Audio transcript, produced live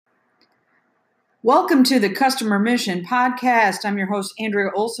Welcome to the Customer Mission Podcast. I'm your host, Andrea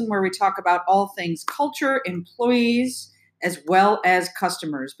Olson, where we talk about all things culture, employees, as well as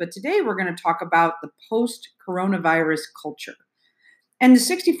customers. But today we're going to talk about the post-coronavirus culture. And the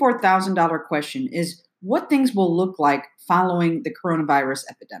 $64,000 question is, what things will look like following the coronavirus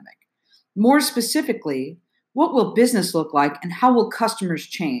epidemic? More specifically, what will business look like and how will customers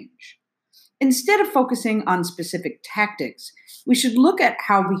change? Instead of focusing on specific tactics, we should look at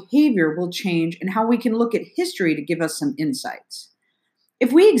how behavior will change and how we can look at history to give us some insights.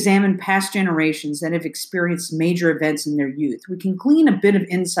 If we examine past generations that have experienced major events in their youth, we can glean a bit of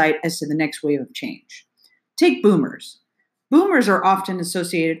insight as to the next wave of change. Take boomers. Boomers are often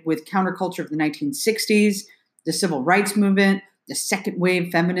associated with counterculture of the 1960s, the civil rights movement, the second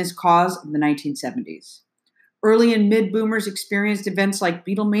wave feminist cause of the 1970s. Early and mid-boomers experienced events like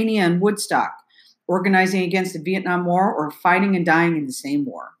Beatlemania and Woodstock, organizing against the Vietnam War or fighting and dying in the same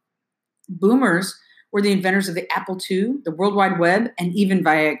war. Boomers were the inventors of the Apple II, the World Wide Web, and even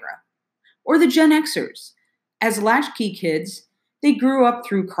Viagra. Or the Gen Xers. As latchkey kids, they grew up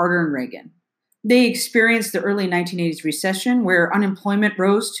through Carter and Reagan. They experienced the early 1980s recession where unemployment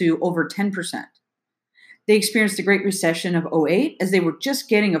rose to over 10%. They experienced the Great Recession of '08 as they were just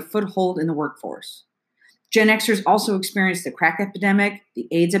getting a foothold in the workforce. Gen Xers also experienced the crack epidemic, the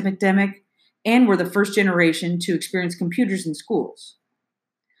AIDS epidemic, and were the first generation to experience computers in schools.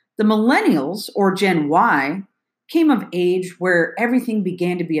 The millennials, or Gen Y, came of age where everything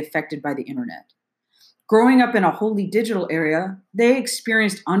began to be affected by the internet. Growing up in a wholly digital era, they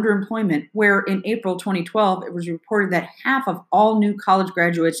experienced underemployment where in April 2012, it was reported that half of all new college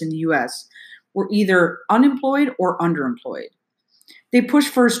graduates in the US were either unemployed or underemployed. They push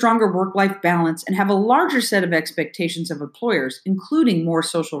for a stronger work-life balance and have a larger set of expectations of employers, including more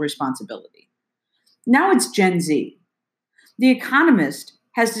social responsibility. Now it's Gen Z. The Economist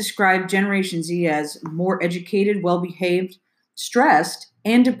has described Generation Z as more educated, well-behaved, stressed,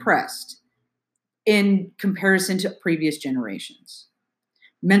 and depressed in comparison to previous generations.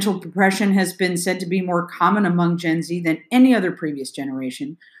 Mental depression has been said to be more common among Gen Z than any other previous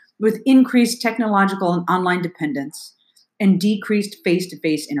generation, with increased technological and online dependence and decreased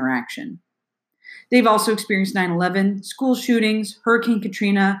face-to-face interaction. They've also experienced 9/11, school shootings, Hurricane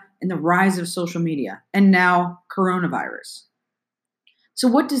Katrina, and the rise of social media, and now coronavirus. So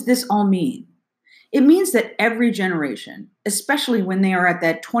what does this all mean? It means that every generation, especially when they are at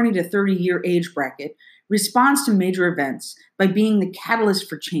that 20 to 30 year age bracket, responds to major events by being the catalyst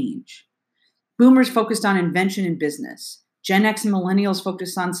for change. Boomers focused on invention and business. Gen X and millennials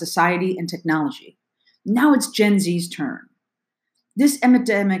focused on society and technology. Now it's Gen Z's turn. This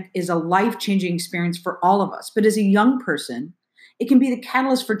epidemic is a life-changing experience for all of us, but as a young person, it can be the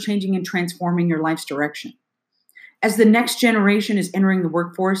catalyst for changing and transforming your life's direction. As the next generation is entering the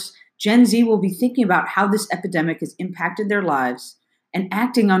workforce, Gen Z will be thinking about how this epidemic has impacted their lives and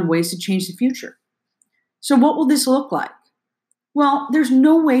acting on ways to change the future. So what will this look like? Well, there's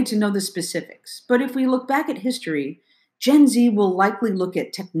no way to know the specifics, but if we look back at history, Gen Z will likely look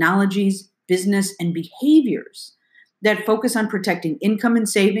at technologies, business, and behaviors that focus on protecting income and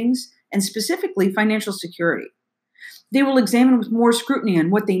savings, and specifically financial security. They will examine with more scrutiny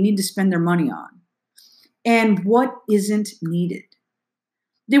on what they need to spend their money on and what isn't needed.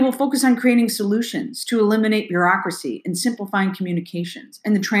 They will focus on creating solutions to eliminate bureaucracy and simplifying communications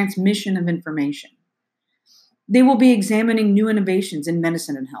and the transmission of information. They will be examining new innovations in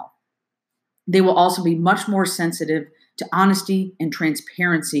medicine and health. They will also be much more sensitive to honesty and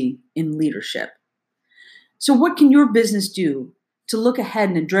transparency in leadership. So what can your business do to look ahead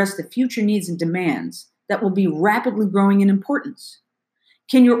and address the future needs and demands that will be rapidly growing in importance?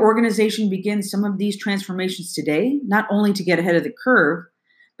 Can your organization begin some of these transformations today, not only to get ahead of the curve,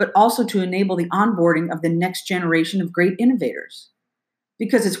 but also to enable the onboarding of the next generation of great innovators?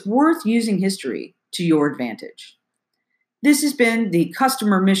 Because it's worth using history to your advantage. This has been the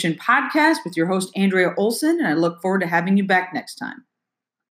Customer Mission Podcast with your host, Andrea Olson, and I look forward to having you back next time.